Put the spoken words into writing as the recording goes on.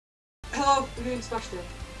Oh, we're doing smash it.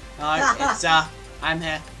 No, it's I'm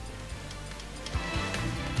here.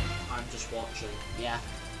 I'm just watching. Yeah.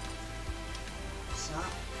 What's that?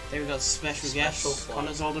 There we got special Special guest, flight.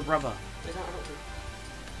 Connor's older brother. I don't think.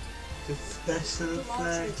 The special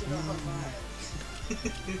Launch into the hot fire.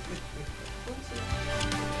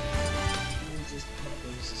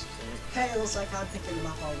 Hey, it looks like I'm picking them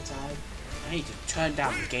up all the time. I need to turn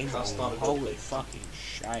down the game That's volume. not a good Holy thing. fucking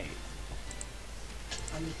shite.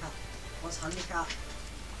 Handicap. What's handicap?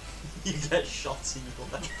 You get shot in your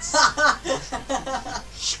legs.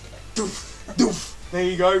 Doof, doof. There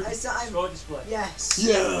you go. I said I'm... Score display. Yes.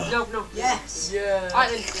 Yeah. No. Yes. Yeah. Alright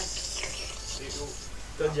then. Yes.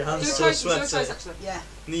 Got your hands Do so choice, do choice sweaty. actually. Yeah.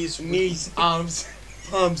 Knees. Arms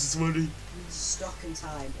sweaty. Stock and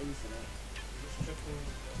time infinite.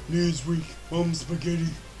 Knees weak, mum's spaghetti.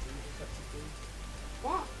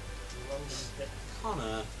 What?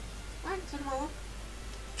 Connor. Right, turn them all on.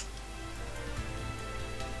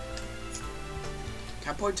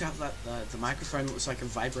 Can I point out that the microphone looks like a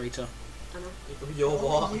vibrator? I know. You're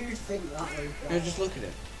what? You think that, Luca? No, just look at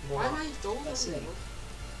it. Why am I dull? Let's see.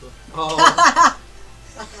 Oh.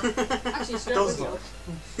 Actually, straight Does with look.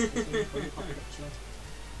 you.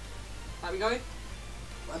 Right, we going?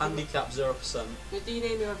 Handicap 0%. With D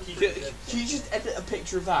name whoever. Can you just edit a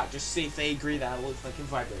picture of that, just see if they agree that it looks like a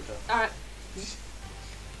vibrator? Alright.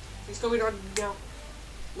 It's going on now.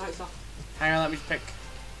 No, it's off. Hang on, let me pick.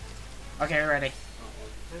 Okay, we're ready.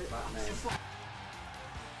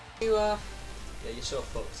 You, Yeah, you're so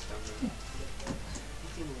fucked, Cameron.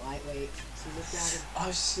 Fucking lightweight. so look down him.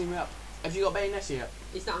 Oh, see me up. Have you got Bayonetta yet?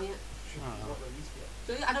 It's not on yet. Oh.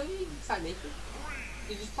 So I don't think it's like naked.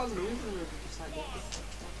 You just plan the move and you're just like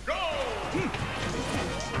naked.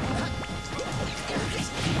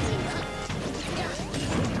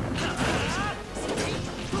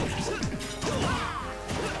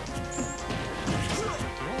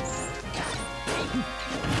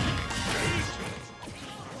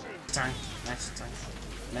 Time. Next time.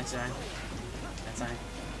 Next time. Next time.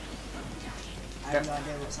 I have no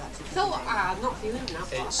idea what's actually So I'm not feeling it now.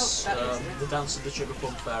 So It's I felt better yesterday. the dance of the sugar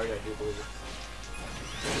plum fairy, I do believe.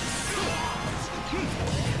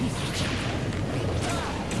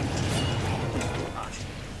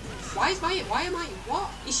 Why am I, what?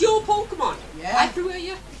 It's your Pokemon! Yeah. I threw it at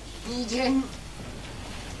you. You didn't.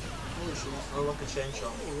 Holy shit. Oh, look, a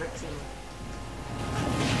chainsaw. Oh, wrecked him.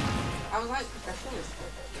 I was like professional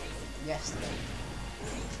yesterday. Yes.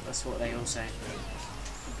 That's what they all say.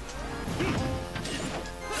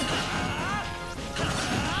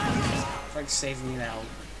 Frank's saving me now.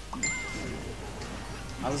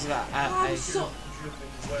 I was at Oh, I'm so...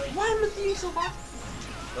 Why am I doing so bad?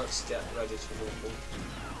 Let's get ready to rumble.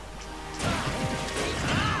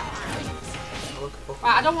 Oh, look, a Pokemon.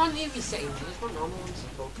 Right, I don't want any of these settings, I just want normal ones.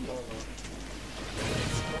 Pokeball,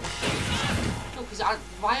 No, because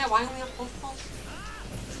why only have Pokeballs?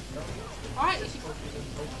 Alright, if you...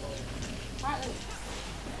 Right then.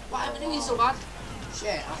 Why am I doing so bad?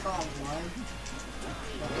 Shit, I thought I was lying.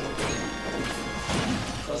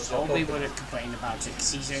 Because Holby wouldn't complain about it,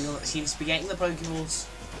 because he seems to be getting the Pokeballs.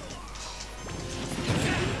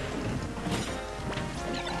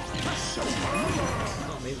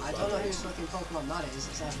 Not me, I don't know whose fucking Pokemon that is,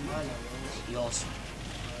 it's either mine or yours. Yours.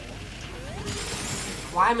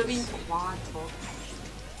 Why am I being... Why?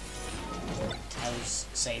 I was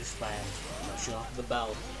saved by him, I'm not sure. The bell.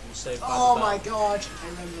 You saved by Oh the my bell. god, I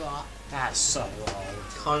remember that. That's so old.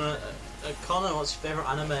 Connor, Connor, what's your favourite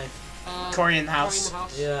anime? Cory in the House. Cory in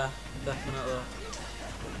the House. Yeah, definitely.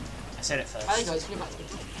 I said it first. I think it's pretty much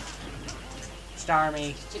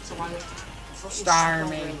Starmie. takes a while. Fucking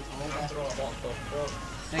Starmie.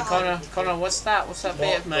 What the Hey Connor, what's that? What's that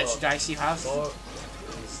bit of merchandise you have? fuck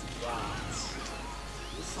is that?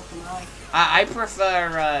 You fucking lie. I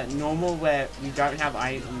prefer normal where you don't have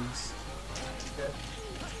items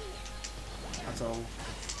at all.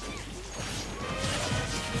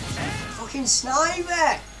 Fucking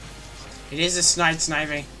Sniper! It is a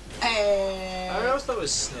snivy. Hey. I always thought it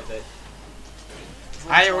was Snivy.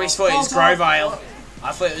 I always thought it was Hold on. Grovyle.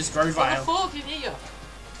 I thought it was What the Grovyle. fuck in here?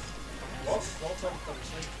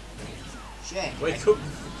 Shit. Wake up.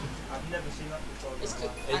 I've never seen that before. It's good.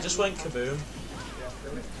 It just went kaboom.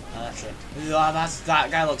 Oh, shit.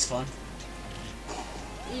 That guy looks fun.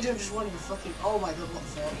 You don't just want to fucking. Oh my god, what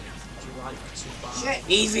the fuck? Do you like too bad? Shit!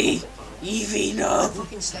 Eevee! Eevee, no!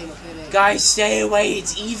 Fucking stay up here, mate. Guys, stay away,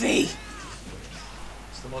 it's Eevee!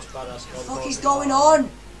 It's the most badass What the fuck is going on?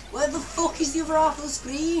 Where the fuck is the other half of the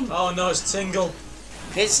screen? Oh no, it's Tingle.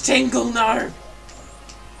 It's Tingle, no!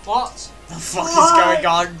 What? The fuck is Why? going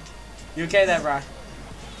on? You okay there, bro?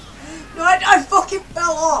 No, I fucking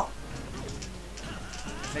fell off!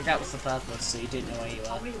 think that was the purpose, so you didn't know where you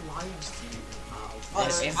How were. many lives do you have?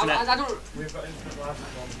 There's I infinite. don't. We've got infinite life at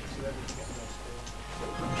the moment, so everything gets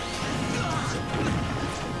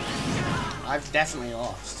more I've definitely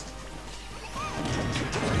lost.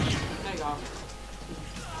 There you go.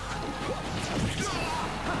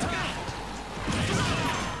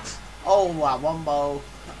 Oh, wombo.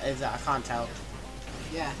 Is that? I can't tell.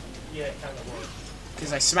 Yeah. Yeah, it kind of was.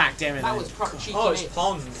 Because I smacked him and That then... was proper cheeky. Oh, it's mate.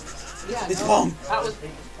 Pong. Yeah. It's no. Pong! That was I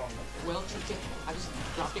think it's Pong. well cheeky. I just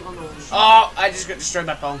dropped it on the wall. Oh, I just got destroyed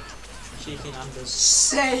by Pong. Cheeky Nanders.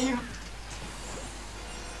 Same.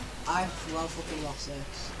 I've well fucking lost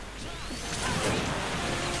this.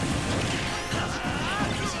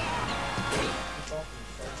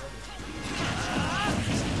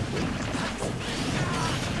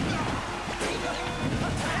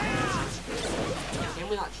 Came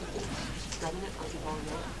with that chicken. Just grabbing it as you're going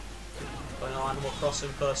out. By no Animal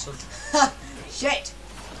Crossing person. Shit.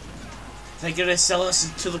 They're gonna sell us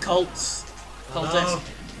to the cults. No. Cultists.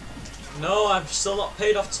 No, I've still not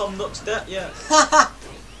paid off Tom Nook's debt yet. I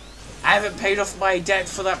haven't paid off my debt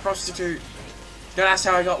for that prostitute. Don't ask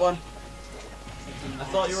how I got one. I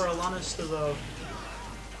thought you were a Lannister though.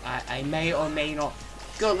 I may or may not.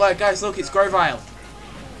 Good, look, guys, look, it's Grovile.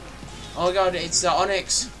 Oh my god, it's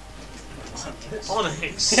Onyx.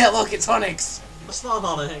 Onyx? Yeah, look, it's Onyx. That's not an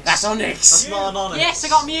Onyx. That's Onyx. That's not an Onyx. Yes, I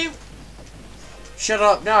got Mew. Shut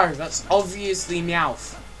up, no, that's obviously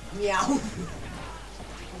Meowth. Meow. I'm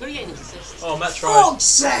gonna get an assist. Oh, Metroid. Fuck's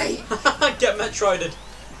sake. Get Metroided.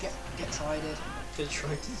 Get tried it. Get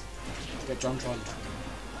Metroided. Get John Tron.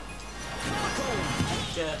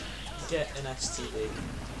 Get an STD.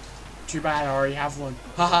 Too bad, I already have one.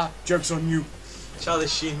 Haha, joke's on you. Charlie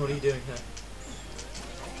Sheen, what are you doing here?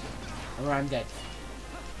 Or I'm dead.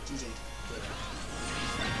 GG.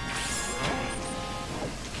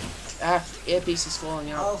 Ah, earpiece is falling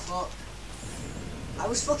out. Oh fuck. I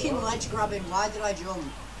was fucking ledge grabbing. Why did I jump?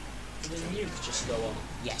 Did the nuke just go on?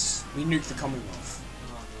 Yes, we nuked the Commonwealth.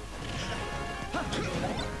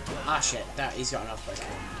 Ah shit, that he's got enough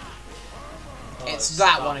Pokemon. Oh, It's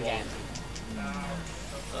that one again.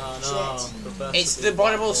 Oh no. Professor It's the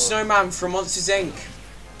abominable snowman from Monsters Inc.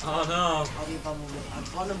 Oh no. I'll be abominable.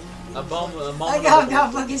 Abominable. I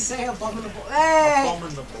can't fucking say abominable. Hey!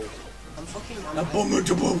 Abominable. I'm fucking.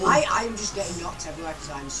 Abominable. I'm just getting knocked everywhere because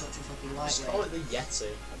I'm such a fucking Just call lightweight. it the Yeti.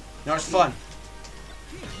 No, it's fun.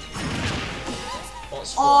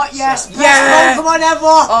 What's Oh fun? yes, Set. best Yeah! Pokemon ever!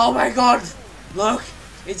 Oh my god! Look,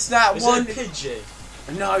 it's that Is one. it a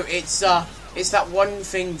Pidgey? No, it's that one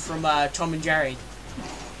thing from Tom and Jerry.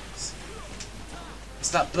 It's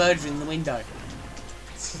that bird in the window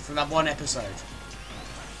from that one episode.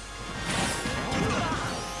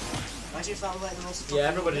 Imagine if that were like the most. Yeah,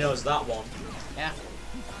 everybody knows that one. Yeah.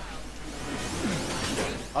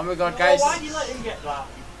 Oh my god, Oh, guys! why did you let him get that?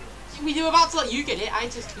 We were about to let you get it. I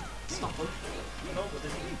just stopped him. No, but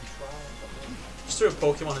didn't you try? Just threw a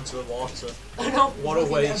Pokemon into the water. I know. What a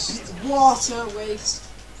waste. Water waste.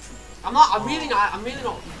 I'm really not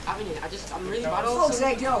having it. I'm really bad For at fuck's it.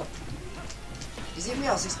 sake, yo. Is it me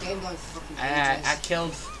or is this game going for fucking ages? I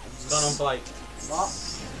killed. It's gone on for like What?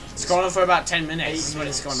 It's gone on for about 10 minutes. 8 Is what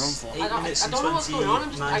it's gone on for. 8 minutes I and don't know what's going on.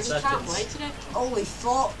 29 I just can't seconds. play today. Holy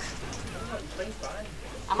fuck. Playing fine.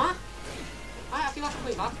 Am I? I feel like I'm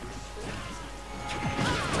playing bad.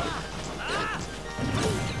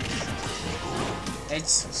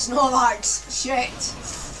 It's. Snorlax. Shit.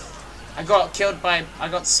 I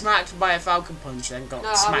got smacked by a Falcon Punch, then got No,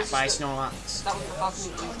 I smacked was by a just Snorlax. That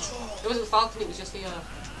wasn't the Falcon. It wasn't the Falcon. It was just the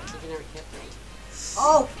generic kit.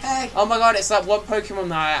 Oh, hey. Oh my god, it's that one Pokemon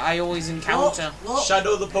that I always encounter. Look.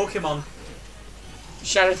 Shadow the Pokemon.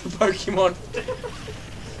 Shadow the Pokemon.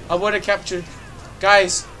 I would have captured.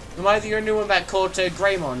 Guys, am I the only one that caught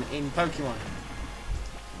Greymon in Pokemon?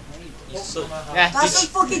 He's so, Yeah, That's did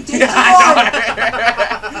a fucking you- Digimon!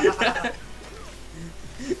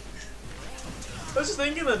 I was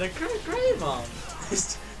thinking of the Greymon.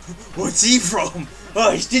 What's he from?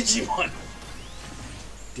 Oh, it's Digimon.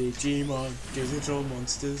 Digimon, digital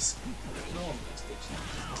monsters. No one likes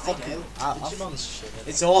Digimon. Fucking, Digimon's shit.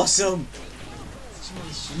 it's awesome.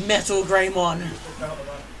 Digimon's shit. Metal Greymon. Look out of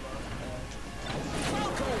that.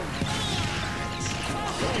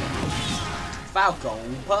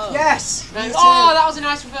 Falcon Punch. Yes! Nice. Me Oh, too. that was a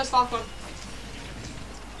nice reverse Falcon.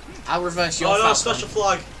 I'll reverse your Oh no, Falcon. special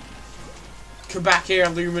flag. Come back here,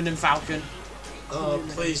 Lumen and Falcon. Oh,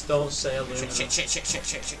 please don't say a Shit, shit, shit, shit, shit,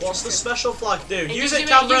 shit, shit. What's the special flag do? Use gives it, you-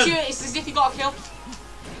 Cameron! gives you- It's as if you got a kill.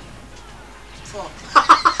 Fuck.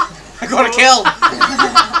 I got a kill.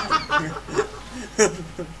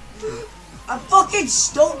 I'm fucking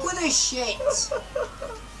stuck with this shit!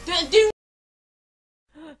 Do.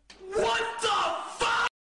 What the fuck?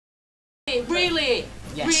 Really?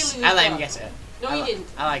 Yes, Really, I let him Luca? get it. No, you didn't.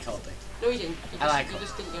 I like Holby. No, you didn't. I like You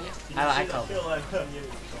just didn't get it. I like I Holby. feel like you.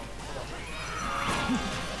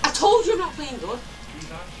 I told you I'm not playing good.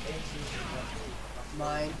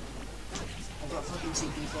 Mine. I've got fucking 2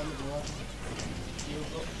 people on the board.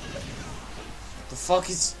 The fuck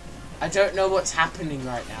is... I don't know what's happening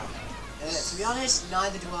right now. To be honest,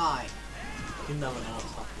 neither do I. You never know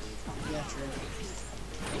what's happening. Yeah, true.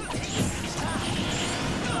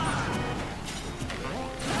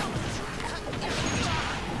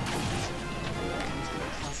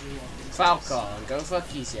 Falcon, go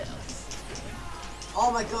fuck yourself.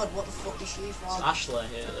 Oh my god, what the fuck is she It's from? Ashley,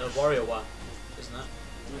 WarioWare, isn't it?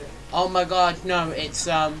 Oh my god, no, it's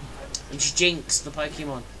Jinx, the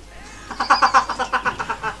Pokemon.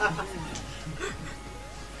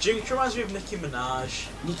 Jinx reminds me of Nicki Minaj.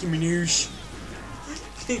 Nicki Minaj.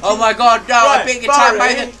 Oh my god, no, I'm being attacked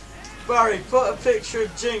by the... Barry, put a picture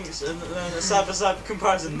of Jinx and then a side-by-side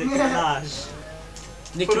comparison Nicki Minaj.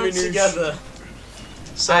 Nicki Put them Minaj. together.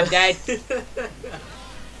 So I'm dead.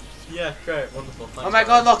 Yeah, great, wonderful. Thanks, Oh my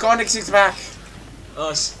god, look, Onyx is back.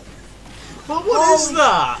 Oh, what is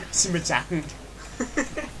that? Simatan.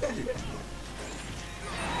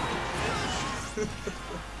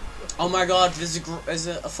 Oh my god, there's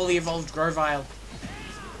a fully evolved Grovyle.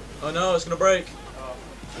 Oh no, it's gonna break.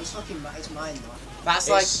 It's fucking it's mine though. That's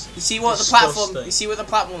It's like, you see what the platform, disgusting. you see what the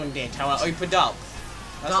platform did, how it opened up?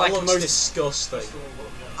 That's That like looks the most... disgusting.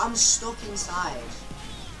 I'm stuck inside.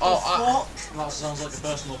 Oh, Fuck. That sounds like a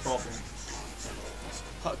personal problem.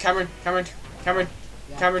 Cameron, Yeah.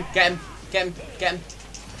 Cameron, get him.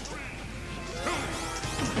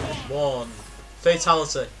 One.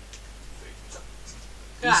 Fatality.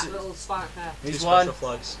 Look at that little spark there. Two He's special one.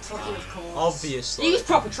 flags. Fucking of course. Obviously. He's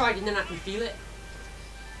proper tried and then I can feel it.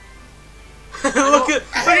 Look at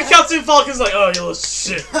Captain Falcon's like, oh, you little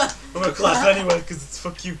shit. I'm gonna clap anyway because it's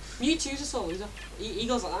fuck you. Mewtwo's a solo loser. He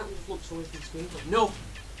goes like that and just looks away from the screen. But no.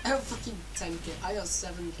 I got fucking 10 kills. I got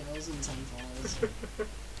 7 kills and 10 falls.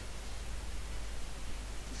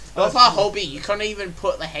 I love how Holby, you can't even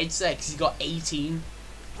put the heads there because you got 18.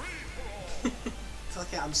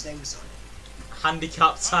 Fuck it, I'm staying with Sonic.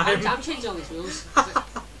 Handicap time. I'm changing all these rules. Well,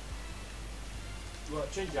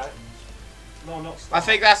 change items. No, not I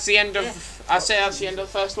think that's the end of, I'd say that's the end of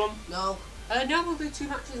the first one. No. No, we'll do 2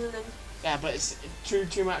 matches and then... Yeah, but it's two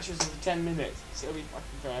matches of 10 minutes, so it'll be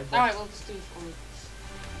fucking forever. Alright, we'll just do it.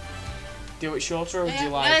 Do it shorter or do you Yeah,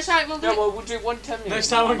 like? that's right, we'll do No, it. well, we'll do 1 10 minutes. Next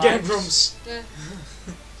time on Game Grumps. Yeah.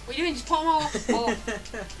 What are you doing? Just put them all off. All off.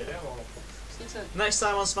 Next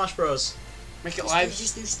time on Smash Bros. Make it live.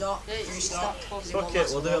 Just do stop. Yeah, Do you stop. stop. Fuck it,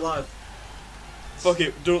 we'll do it live. Fuck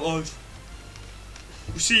it, do it live.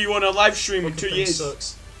 We'll see you on a live stream in 2 Fucking thing years.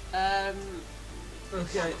 sucks.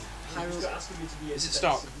 Okay. Is it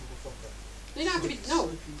stop? You don't have to be... No.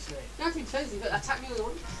 You don't have to be defensive, but attack me all you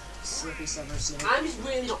want. Slippy Sever Snake. I'm just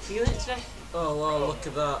really not feeling it today. Oh wow, look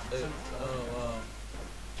at that. Oh wow.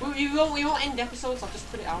 We won't end episodes, I'll just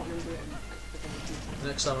put it out and then do it.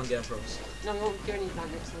 Next time on Game Grumps. No, we won't do any of that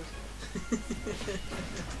next time.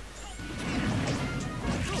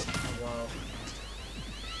 Oh wow.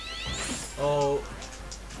 Oh.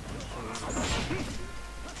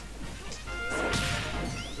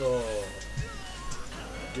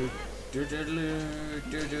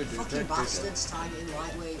 Fucking bastards tying in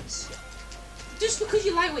lightweights. Just because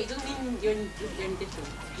you're lightweight doesn't mean you're any different.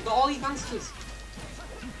 You've got all these advantages.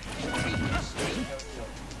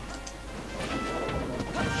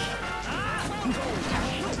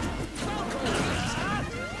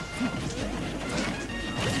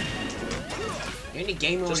 The only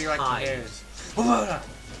game mode Just you like to hide. hear is...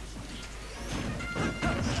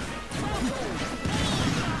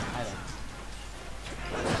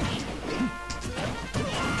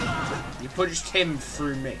 You punched him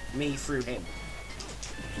through me through him.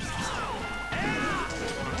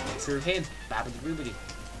 Through him. Babbity boobity.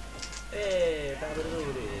 Hey,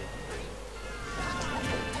 babbity.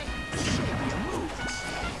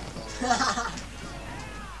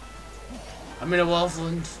 I'm in a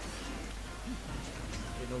wasteland.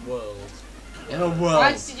 In a world. In a Why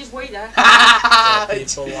world. does he just wait there? Where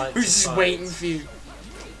people like Who's to just fight. waiting for you?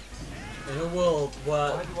 In a world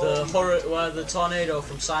where where the tornado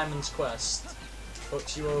from Simon's Quest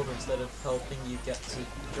fucks you over instead of helping you get to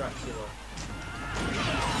Dracula.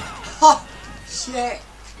 Ha! Shit!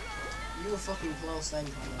 You were fucking close then,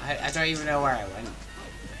 Connor. I don't even know where I went.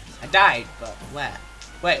 I died, but where?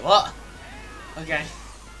 Wait, what? Okay.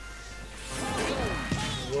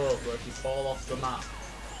 In a world where if you fall off the map,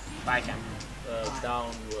 Bye, Cameron.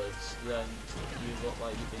 downwards, then you look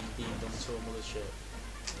like you're being beamed onto a mothership.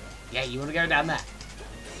 Yeah, you want to go down there?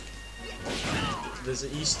 There's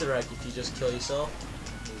an Easter egg if you just kill yourself.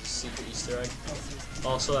 There's a secret Easter egg.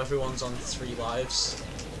 Also, everyone's on 3 lives.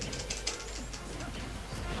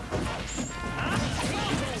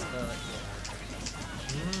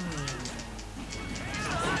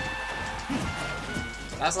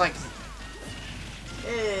 That's like...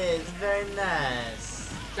 It's very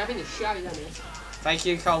nice. Grabbing the shit out of them. Thank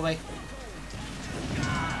you, Colby.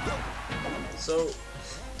 So,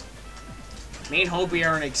 me and Holby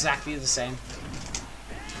are exactly the same.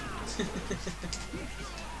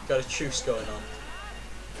 got a truce going on.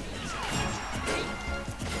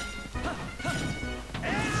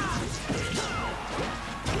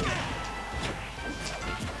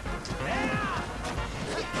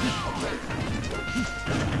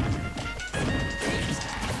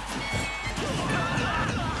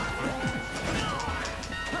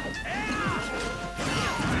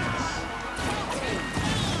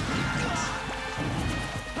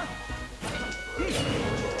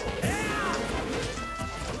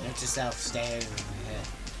 Yourself staying here.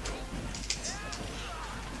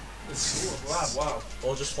 Wow.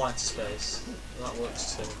 Or just fly into space. That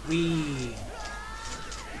works too. Wee.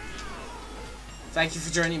 Thank you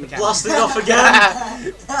for joining me, Captain. Blasting off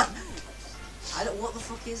again! I don't. What the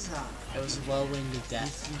fuck is that? It was a whirlwind of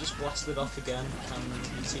death. You just blasted off again, Cameron.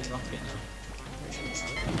 You Team Rocket now.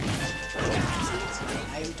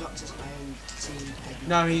 I am Doctor. I am Team Egg.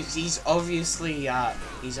 No, he's obviously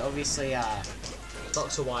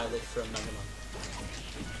Dr. Wily from Mega Man.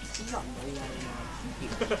 You got no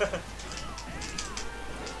idea.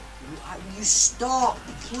 You stop,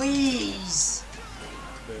 please.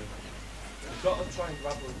 Boom. You've got to try and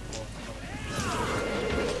grab one more.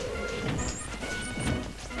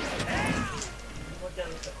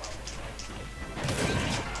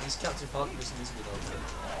 This Captain Falcon doesn't need to be though.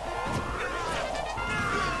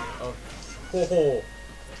 Oh. Ho ho!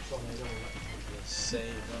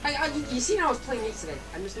 Save them. You seen how I was playing yesterday?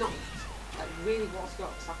 I'm just not like really what's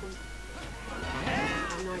got happened. I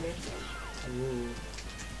have no idea. Ooh.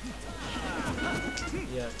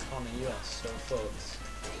 Yeah, Connor, you are so fucked.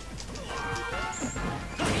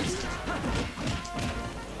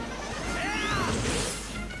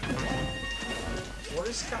 What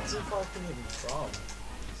is Captain Falcon even from?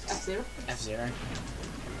 F-Zero. F-Zero.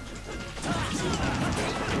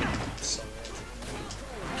 Sorry.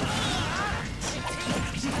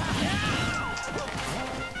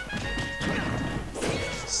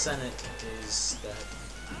 Senate is dead.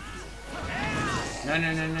 No.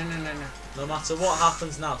 No matter what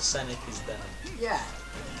happens now, Senate is dead. Yeah.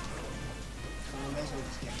 I may as well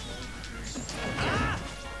just get killed.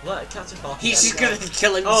 Let Captain Falcon. He's just gonna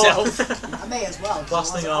kill himself. Oh. I may as well. 'Cause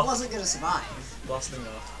Blasting I off. wasn't gonna survive. Blasting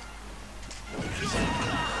off.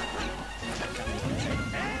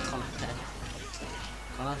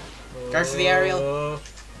 Connor, go for the aerial. Oh.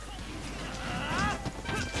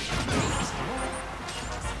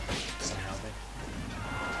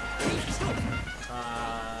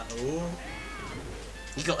 Ooh.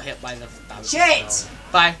 He got hit by the Shit!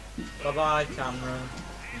 Bye. Bye bye, Cameron.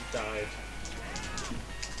 You died.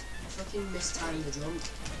 Fucking mistimed the jump.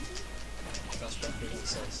 That's what it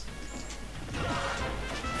says.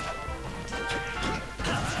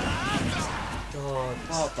 God.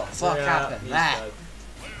 What the fuck happened he's there? dead.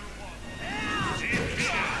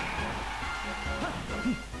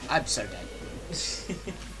 I'm so dead. You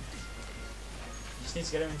just need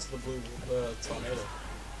to get him into the blue tornado.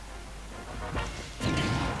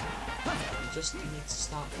 You just need to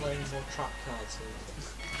start playing more trap cards.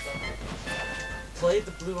 Play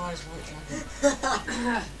the Blue Eyes White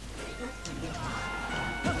Dragon.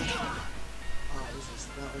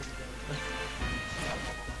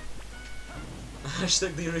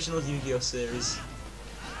 Hashtag the original Yu-Gi-Oh series.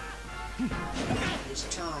 It's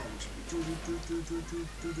time.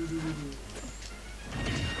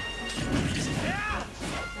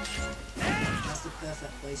 That's the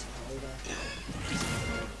perfect place for Holby.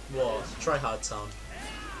 What? Try Hard Town.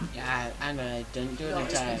 Yeah, and I didn't do it No, in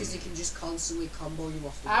it's time. because it can just constantly combo you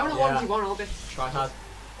off the I want wall. to 1v1 Holby. Try Hard.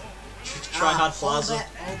 Try Hard Plaza.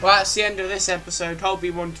 Holby. Well, that's the end of this episode. Holby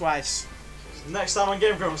won twice. Next time on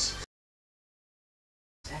Game Grumps.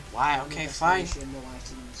 Wow, okay, fine. No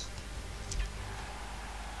items.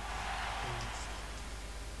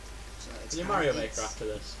 So it's Is your Mario it's- Maker after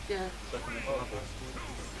this? Yeah. So I can make it happen.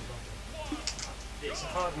 It's a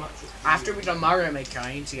hard match. After we done Mario Maker,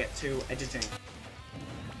 I need to get to editing.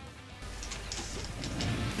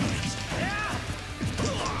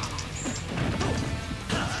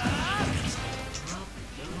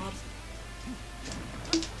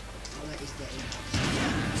 is getting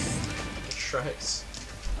Shreks.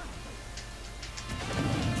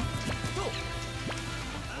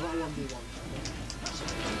 I want 1v1.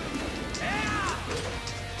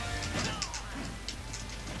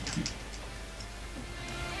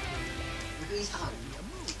 Look at his hand.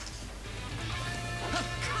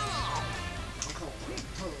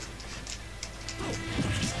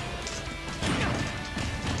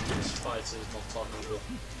 This fight is not vulnerable.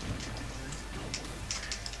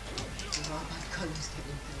 So my bad colours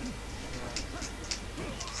getting through.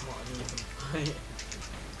 It's not an even fight.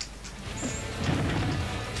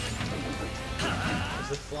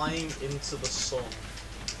 They're flying into the sun.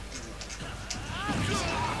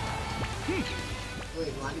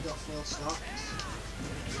 Wait, why have you got 4 stocks?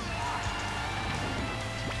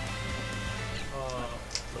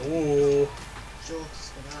 Oh.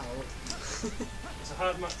 Shortest for now. It's a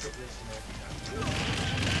hard matchup this, you know.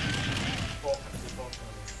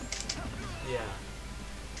 Yeah.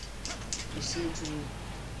 You seem to be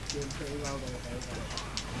doing pretty well there,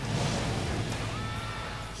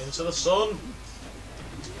 Into the sun!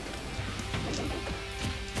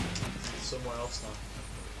 Somewhere else now.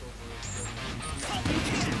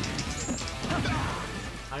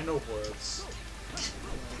 I know words.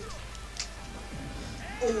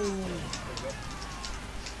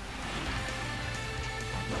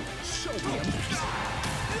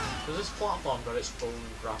 Does this platform got its own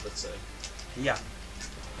gravity? Yeah.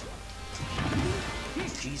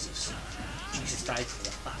 Jesus. Jesus died for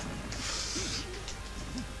that.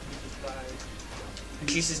 And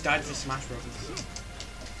Jesus died for Smash Bros.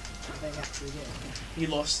 They actually did. He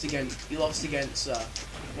lost against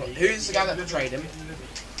who's the guy that betrayed him?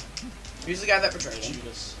 Who's the guy that betrayed him?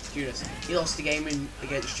 Judas. He lost the game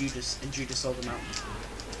against Judas, and Judas sold him out.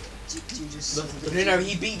 No,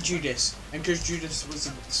 he beat Judas, and because Judas was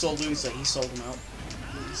a sole loser, he sold him out.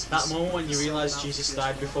 That moment when you realise Jesus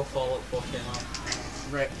died before Fallout 4 came out.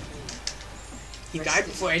 Rip. He died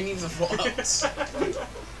before any of the Fallouts.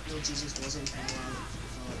 No, Jesus wasn't Fallout.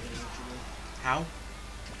 How?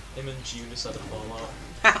 Him and Judas had a Fallout.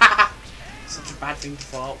 Such a bad thing to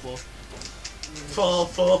fall out for.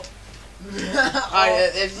 Fallout 4!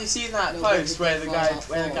 Have you seen that No, post but where the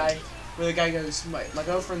the guy goes, my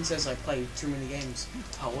girlfriend says I played too many games.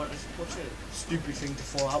 Oh, what's a stupid thing to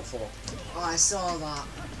fall out for? Oh, I saw that.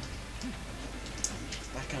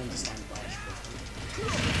 I can understand why.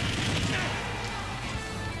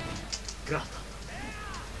 God.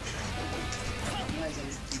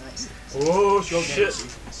 Nice. Oh You're shit!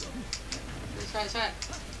 That's right.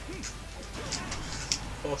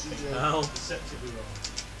 Fucking hell. Deceptively wrong.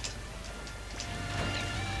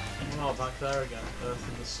 I'm not back there again. Earth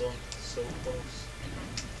and the sun. So close.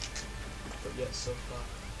 But yet so far.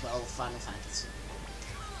 Well, Final Fantasy.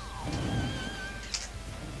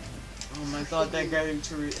 Oh my god, they're going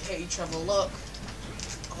to hit each other, look!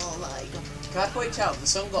 Oh my god. Can I point out, the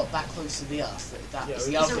sun got back close to the earth. That Yeah, the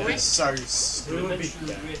it's other a is so stupid. Who would be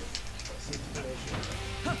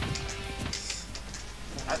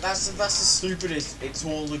That's the stupidest, it's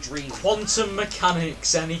all a dream. Quantum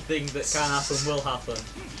mechanics, anything that can happen will happen.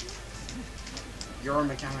 You're a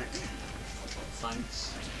mechanic.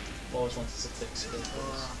 Thanks. Always wanted to fix it.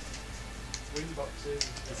 Wingboxes.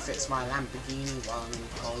 It fits my Lamborghini while I'm in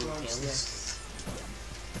Holby Hills.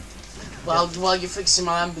 Yeah. While you're fixing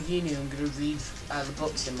my Lamborghini, I'm going to read the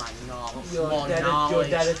books in my Your knowledge.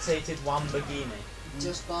 dedicated Lamborghini.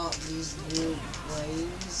 Just bought these new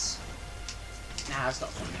planes. Nah, that's not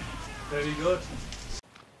funny. Very good.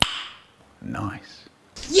 Nice.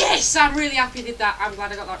 Yes, I'm really happy I did that. I'm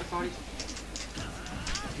glad I got that recorded.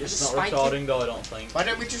 It's Just not spike recording though, I don't think. Why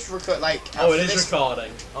don't we just record, like... Oh, it for is this,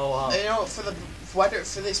 recording. Oh wow. You know what, why don't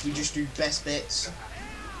for this we just do best bits?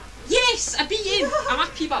 Yes, I beat him. I'm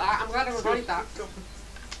happy about that. I'm glad I recorded that.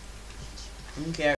 Okay.